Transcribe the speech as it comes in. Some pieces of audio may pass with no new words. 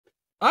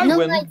I No,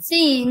 win. I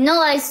see.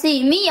 No, I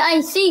see. Me,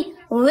 I see.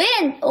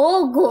 Win.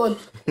 Oh, good.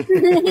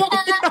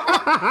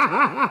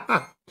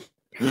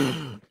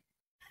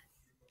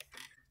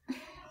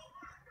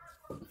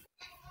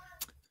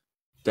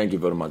 Thank you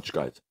very much,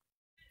 guys.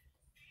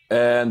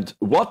 And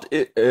what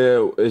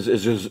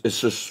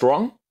is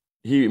strong?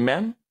 He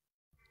man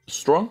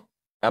strong?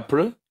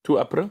 April? 2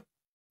 April?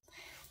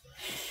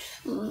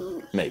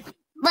 Maybe.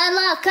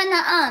 والله كان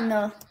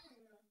أنا.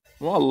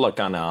 والله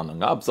كان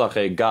أنا. Hauptsache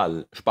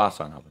egal. Spaß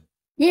haben.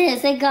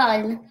 Yes,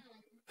 egal.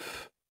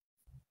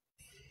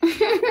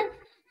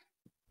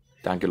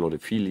 Danke, Leute.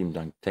 Vielen lieben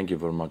Dank. Thank you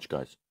very much,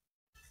 guys.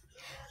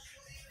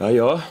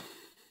 Ja.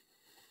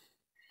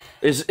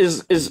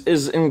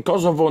 Is in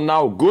Kosovo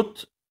now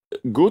good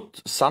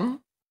sun?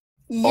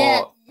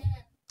 Yeah. Or,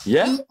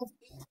 yeah?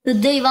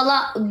 Today,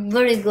 والله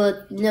very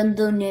good.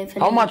 London.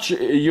 How much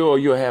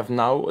you have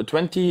now?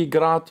 20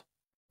 grad?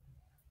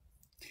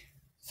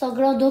 So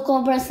grado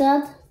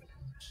compressat?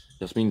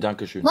 Jasmin,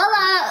 danke schön.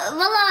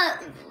 والله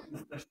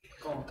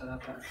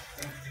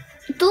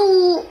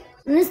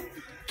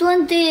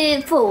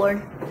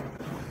 24.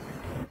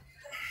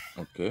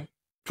 Okay.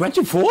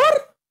 24?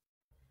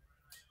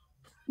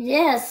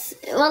 Yes,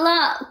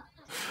 والله.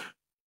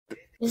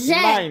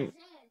 9.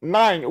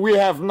 We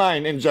have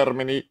 9 in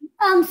Germany.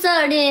 I'm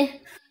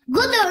sorry.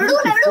 Good,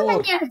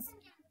 Luna, yes.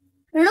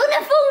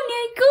 Luna phone,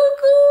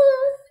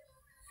 cuckoo.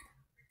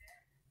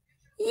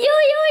 Yo.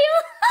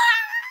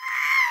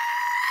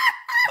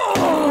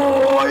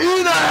 Oh,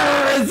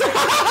 Ines!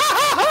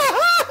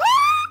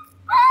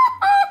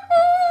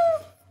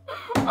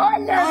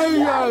 Ai.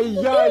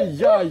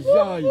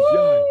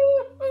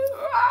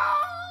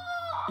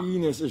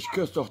 Ines, ich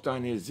küsse doch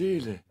deine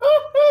Seele.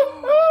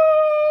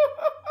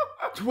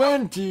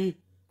 20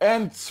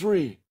 and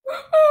 3.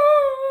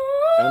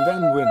 And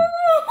then win.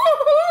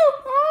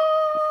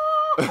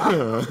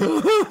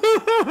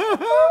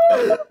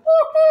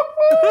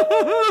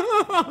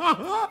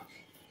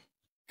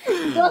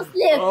 Go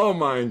sleep. Oh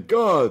my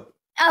God.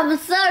 I'm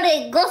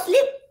sorry, go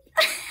sleep.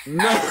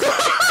 No.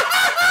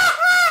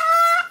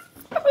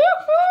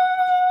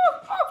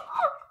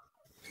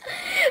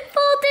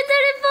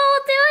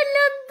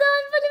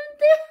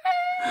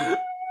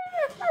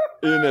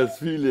 Ines,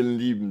 vielen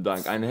lieben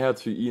Dank. Ein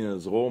Herz für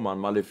Ines, Roman,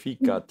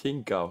 Malefica,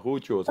 Tinka,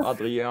 Hutios,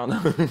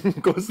 Adriana,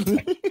 Gosli.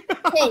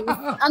 Hey,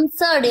 I'm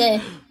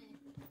sorry.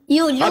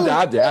 You.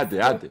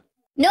 Hadi.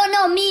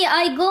 No, me,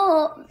 I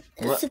go.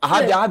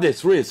 Hadi,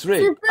 three.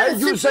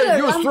 You say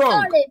you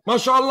strong.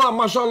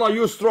 Mashallah,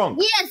 you strong.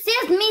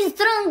 Yes, me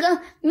strong.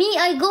 Me,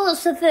 I go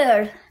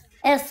suffer.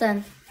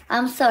 Essen.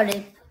 I'm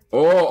sorry.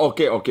 Oh,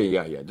 okay,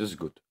 yeah, this is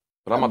good.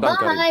 Ramadan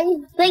Bye.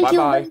 Kareem. Thank you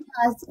Bye. very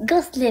much.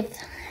 Go sleep.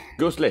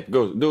 Go sleep,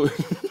 go, do.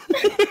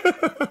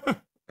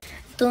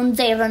 Tu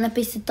nxerra në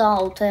pisit të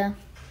aute.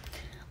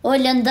 O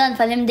Lëndën,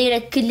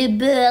 faleminderit këllë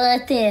bërë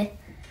atë.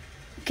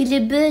 Këllë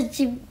bërë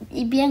që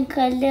I bjen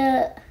kallë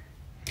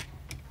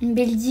në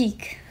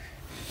Belgjik.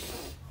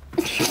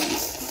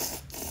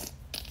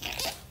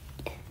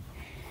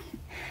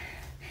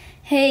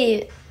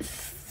 Hej,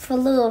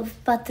 follow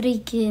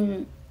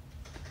Patrikin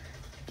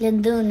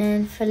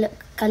Lëndënën,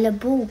 kallë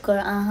bukër,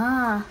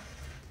 aha.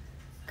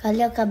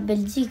 Kallë ka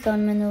Belgjika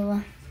në menova.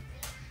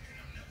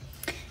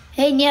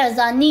 Hej njerëz,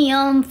 ani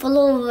jam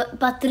follow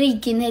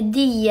Patrikin,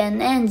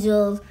 Hedijen,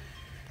 Angel,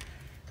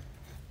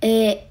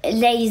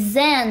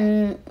 Lejzen,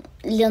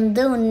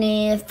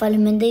 Lëndoni,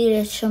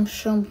 faleminderit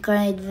shumë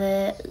krejtve.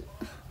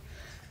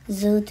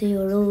 Zoti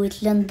ju rujt,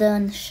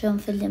 Lëndon,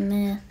 shumë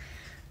faleminderit.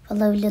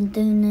 Follow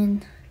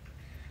Lëndonin.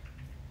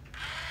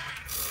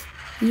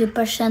 Ju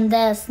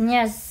përshëndes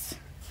njerëz.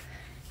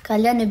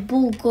 Kaloni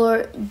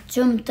bukur,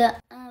 gjumë të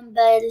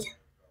ëmbël.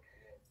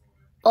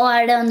 O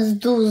arën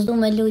zdu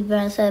me lujt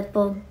për se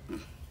po.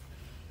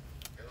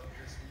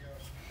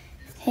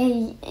 Hej,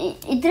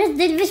 I drejt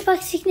del vish pak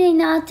shikni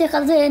në atë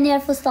ka dhe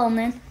njerë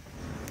fustanin.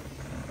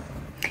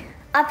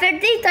 A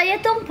Ferdit, a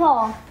jeton po?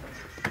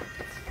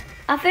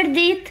 A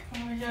Ferdit?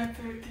 Ja,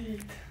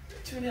 Ferdit.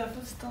 Qënja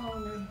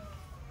fustanin.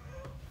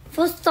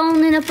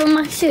 Fustanin e për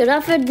makshir,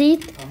 a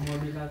Ferdit?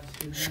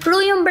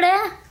 Shkrujën bre?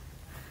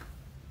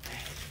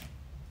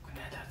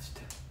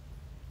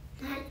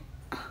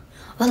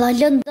 Valla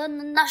Lëndën,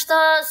 nashta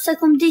se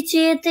kum di që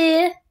jeti.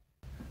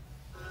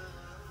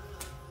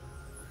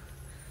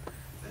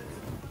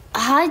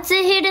 Hajtë se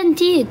herën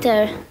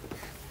tjetër.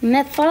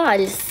 Me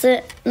falë, se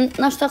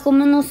nashta ku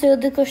më nëse jo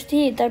dikush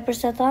tjetër për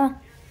se ta.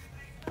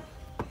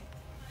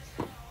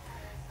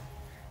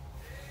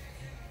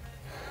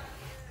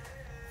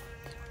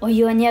 O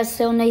jo njerë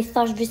se unë I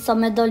thash visa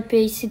me dollë për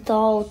I si të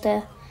aute.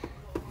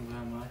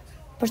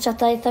 Për që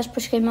ata I thash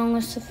për shkej me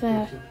unë së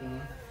ferë.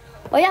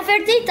 O ja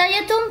Ferdita,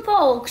 jetun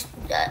po,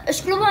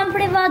 shkruan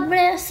privat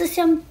bre, se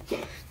s'jam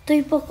të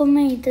I po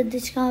komejte,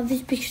 diçka,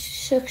 vish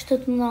pikë kështu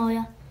të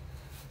mënoja.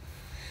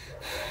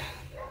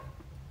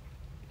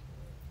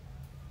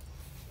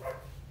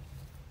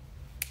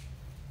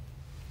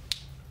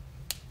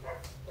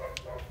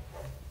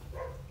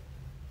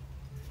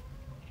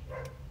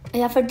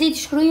 Ja Ferdit,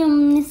 shkrujëm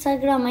në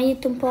Instagram, a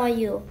jetun po a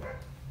ju.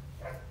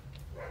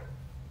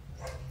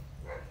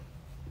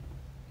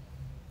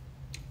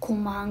 ku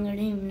më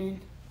hangrimnin.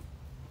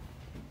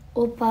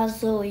 O pa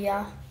zoja.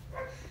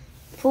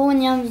 Po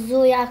unë jam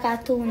zoja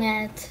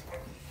katunet.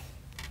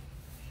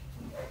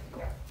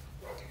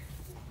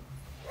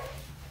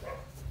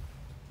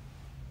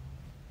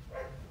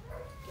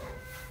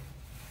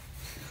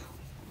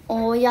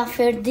 Oja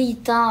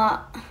Ferdita.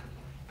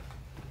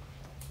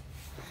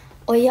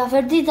 Oja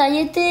Ferdita,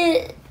 jeti...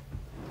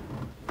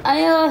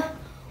 Ajo...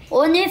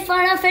 O një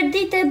fara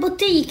Ferdita e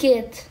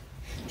butikit.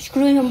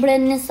 Shkrujnë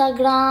brend në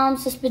Instagram,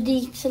 se s'pedi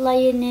qëla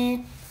jeni.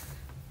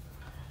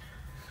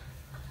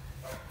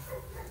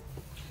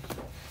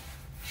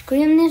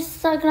 Shkrujnë në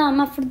Instagram,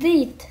 a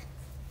Ferdit.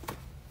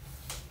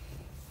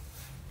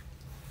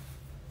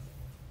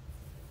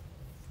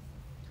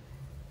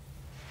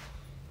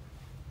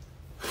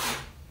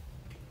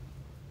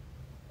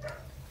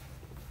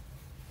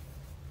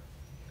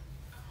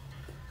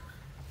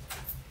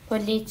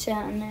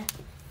 Policjane.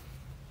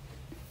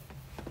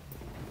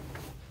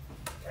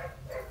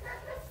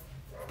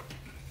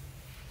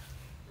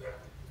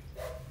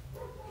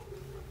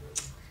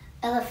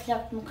 Edhe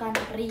flakt më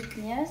kanë rrit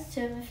njës,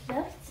 që me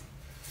flakt.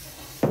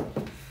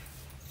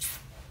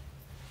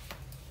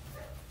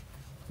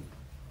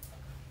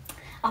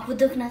 Apo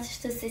duk në që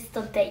shtu si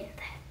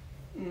studente.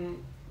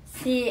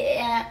 Si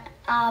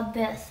AB,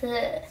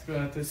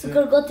 se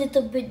kërgoti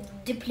të bëj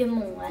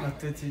diplomuar.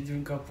 Atë që i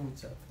gjun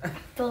kapuqat.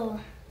 Po.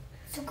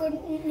 Sukur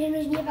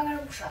një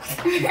pagarushat.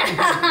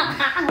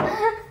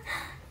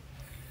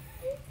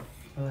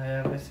 Dhe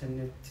ja veshe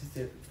një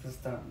qësi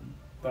fëstan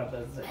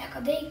bardazë. Ja ka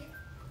dek.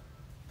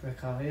 Për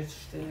ka veç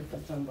shteni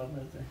fëstan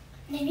bardazë.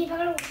 Një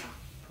pagarushat.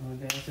 Po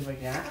dhe e që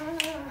bëgja.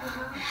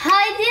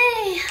 Hajde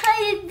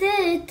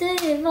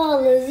të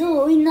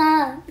valëzojna,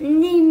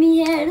 një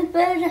mjerë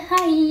për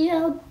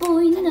haja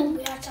bujna.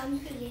 Buja qanë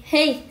pili.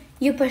 Hej,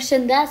 ju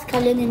përshëndes,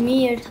 kaleni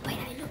mirë. Të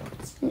bëjna i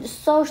lupët.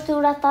 Sa është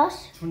ura tash?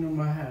 Qunë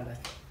më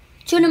herët.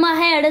 Që në ma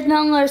herët me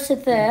ngërë së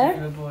thërë.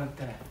 Dhe bëhet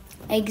të.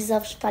 E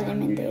gëzaf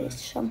faleminderit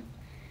shumë.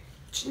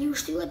 Që një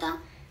ushtu e ta.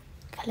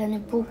 Kaleni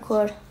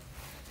bukur.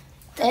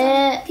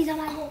 Tita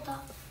ma e gota.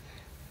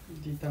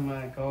 Dita ma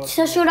e ka.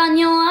 Që shura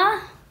njoa?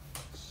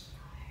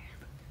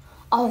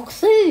 A u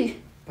këthy?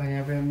 Pa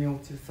një bërë një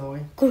që thoi.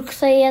 Kur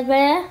këthy e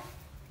bre?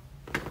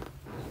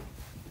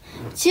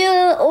 Që,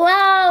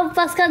 wow,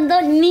 pas kanë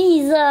dollë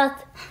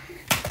mizat.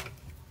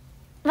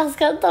 Pas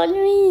kanë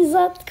dollë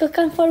mizat. Kë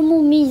kanë formu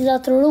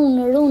mizat,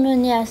 runë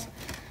njës.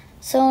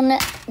 Se unë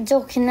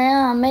gjokin e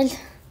amel.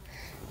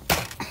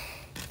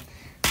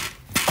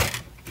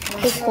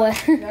 Kukue,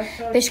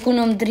 peshku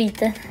në më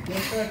drite. Në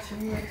shra që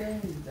një të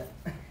njëzë.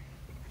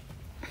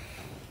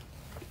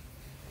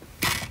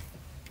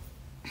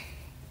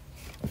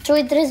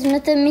 Qoj drez me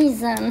të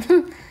mizën.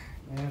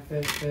 E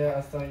të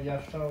asa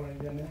jashavë e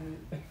gjene.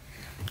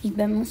 I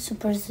be më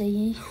super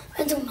zëji.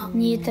 E du ma.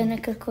 Njëtën e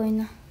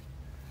kërkojna.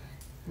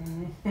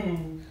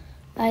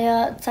 Aja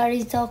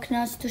cari të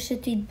knaq të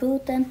shetit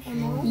buten.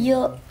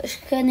 Jo,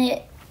 shkeni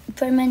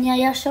përmenja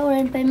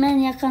jashoren,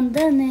 përmenja kanë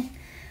dëni.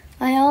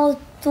 Aja o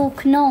të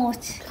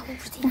knaq.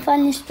 Më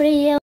falë një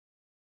shpreje.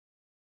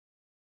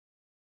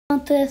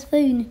 Të e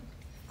thëjni.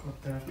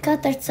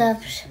 4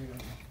 cëpsh.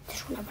 Të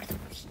shkuna për të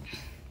përki.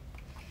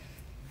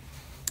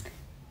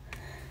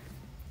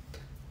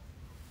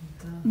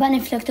 Bani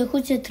flek të ku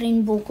që të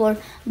rinë bukur.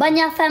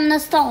 Banja fem në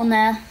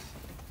stone.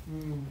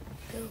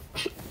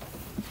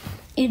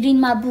 I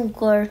rinë ma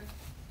bukur.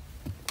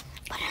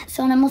 Se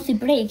one mos i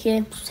breki.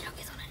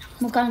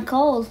 Mu kanë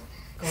koll.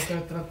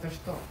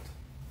 4:37.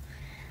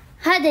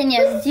 Hajde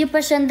njës, ju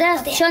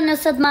përshëndes që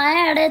nësët ma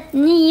eret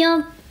një.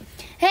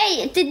 Hej,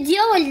 të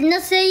djoll,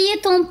 nëse i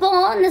ton po,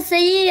 nëse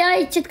i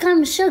aj që të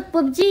kam shëk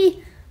pëbgji,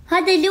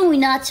 hajde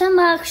lujna, që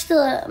ma kështë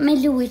me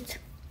lujt.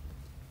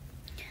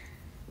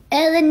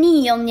 Edhe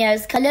një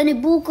njërës, kaloni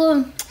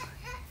bukur.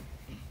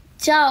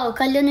 Ciao,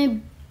 kaloni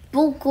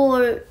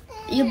bukur,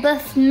 ju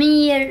bëf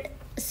mirë,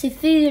 si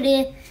fyri,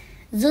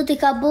 Zoti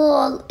ka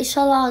boll,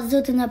 inshallah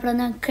Zoti na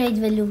pranon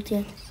krejtve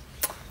lutjet.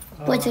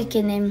 Po që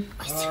kenim.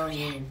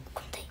 Amin.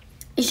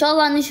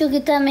 Inshallah në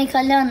shukit e me i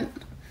kalon,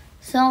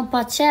 se unë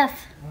pa qef.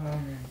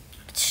 Amin.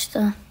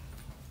 Qështë?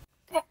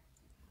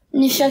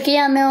 Në shukit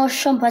jam me o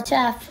shumë pa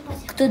qef.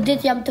 Këtë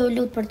dit jam të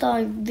lutë për ta,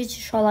 vëq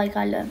inshallah i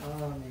kalon.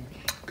 Amin.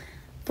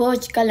 Po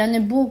që kalon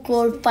e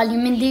bukur,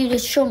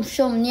 faleminderit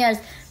shumë njerëz,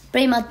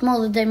 prej ma të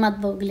modhë dhe ma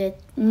të voglit.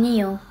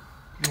 Nio.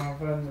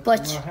 Po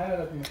që.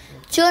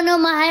 Që në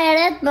ma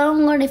heret me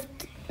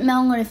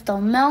hongër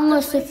ifton, me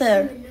hongër së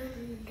fërë.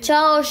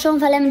 Ciao, shumë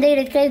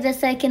faleminderit krejtve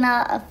se kena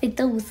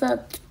fitu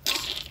sot.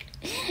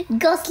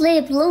 Go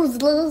sleep, lose.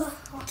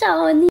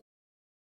 Ciao,